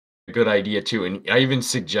good idea too, and I even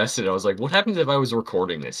suggested, I was like, what happens if I was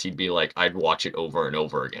recording this? He'd be like, I'd watch it over and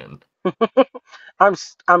over again.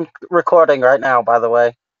 I'm recording right now, by the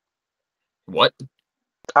way. What?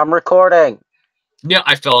 I'm recording. Yeah,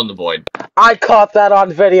 I fell in the void. I caught that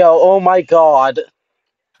on video. Oh my god.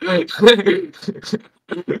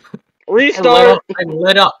 Restart. I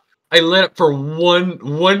lit up for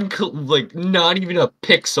like not even a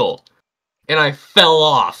pixel, and I fell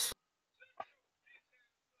off.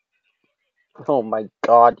 Oh my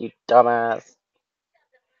god, you dumbass.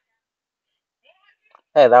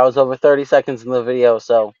 Hey, that was over 30 seconds in the video,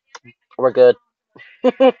 so we're good.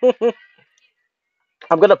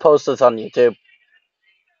 I'm gonna post this on YouTube.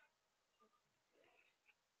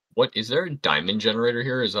 What, is there a diamond generator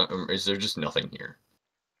here? Is there just nothing here?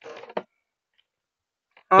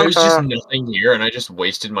 There's just nothing here, and I just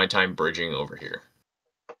wasted my time bridging over here.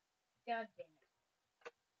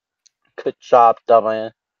 Good job,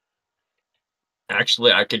 dumbass.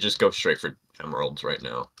 Actually, I could just go straight for emeralds right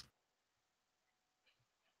now.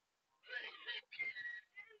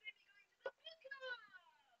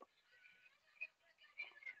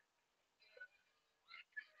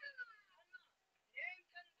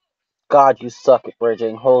 God, you suck at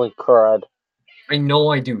bridging. Holy crud. I know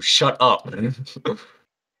I do. Shut up. You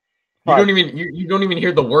don't even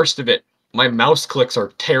hear the worst of it. My mouse clicks are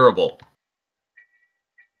terrible.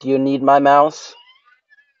 Do you need my mouse?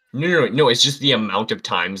 No, it's just the amount of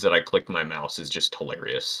times that I click my mouse is just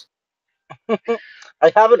hilarious.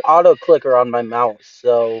 I have an auto clicker on my mouse,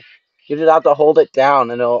 so you just have to hold it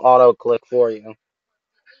down and it'll auto click for you.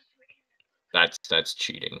 That's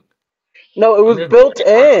cheating. No, it was built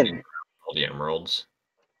in. All the emeralds.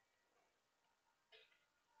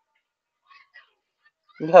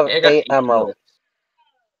 You have 8 emeralds.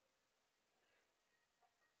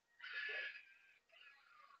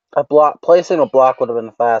 Placing a block would have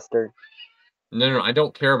been faster. No, I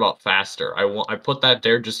don't care about faster. I put that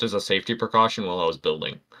there just as a safety precaution while I was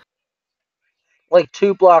building. Like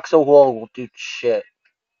 2 blocks of wool will do shit.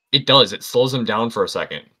 It does. It slows them down for a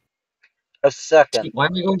second. A second. Why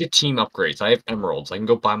am I going to team upgrades? I have emeralds. I can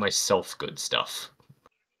go buy myself good stuff.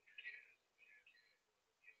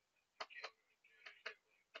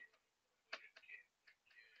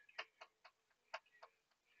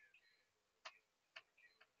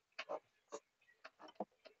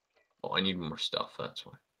 Oh, I need more stuff, that's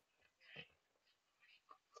why.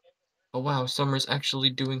 Oh wow, Summer's actually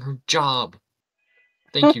doing her job.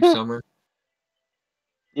 Thank you, Summer.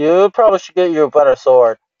 You probably should get you a better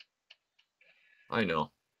sword. I know.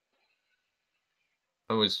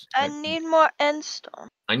 I need more endstone.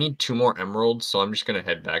 I need 2 more emeralds, so I'm just gonna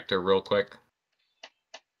head back there real quick.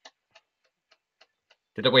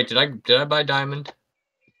 Did I buy diamond?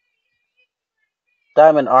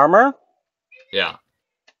 Diamond armor? Yeah.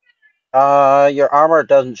 Your armor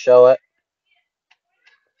doesn't show it.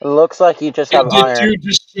 It looks like you just have iron. The dude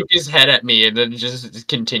just shook his head at me and then just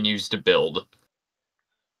continues to build.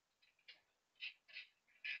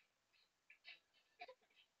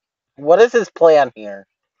 What is his plan here?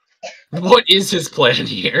 What is his plan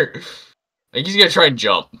here? I think he's gonna try and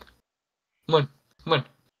jump. Come on. Come on.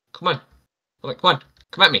 Come on. Come on.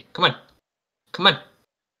 Come at me. Come on. Come on.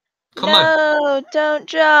 Come on. No, don't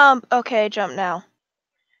jump. Okay, jump now.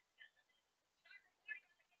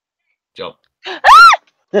 Jump.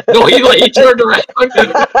 No, he turned around.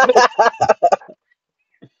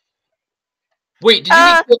 Wait, did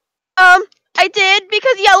you I did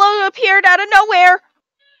because yellow appeared out of nowhere.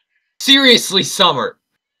 Seriously, Summer.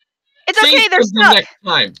 It's okay, they're stuck. Next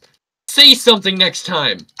time. Say something next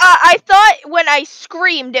time. I thought when I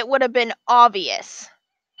screamed it would have been obvious.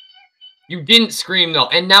 You didn't scream though,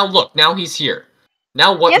 and now look, now he's here.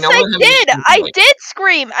 Now what? Yes, now I did. I did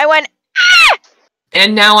scream. I went, ah!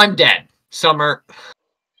 And now I'm dead. Summer.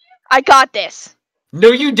 I got this. No,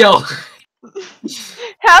 you don't.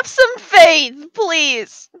 Have some faith,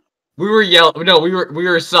 please. We were No, we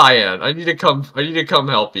were Cyan. I need to come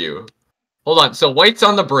help you. Hold on. So White's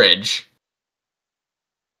on the bridge.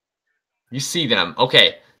 You see them.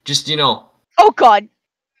 Okay. Just, Oh god.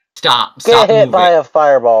 Stop Get hit moving. by a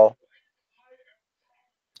fireball.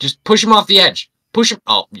 Just push him off the edge. Push him.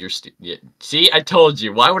 Oh, yeah. See, I told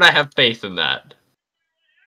you. Why would I have faith in that?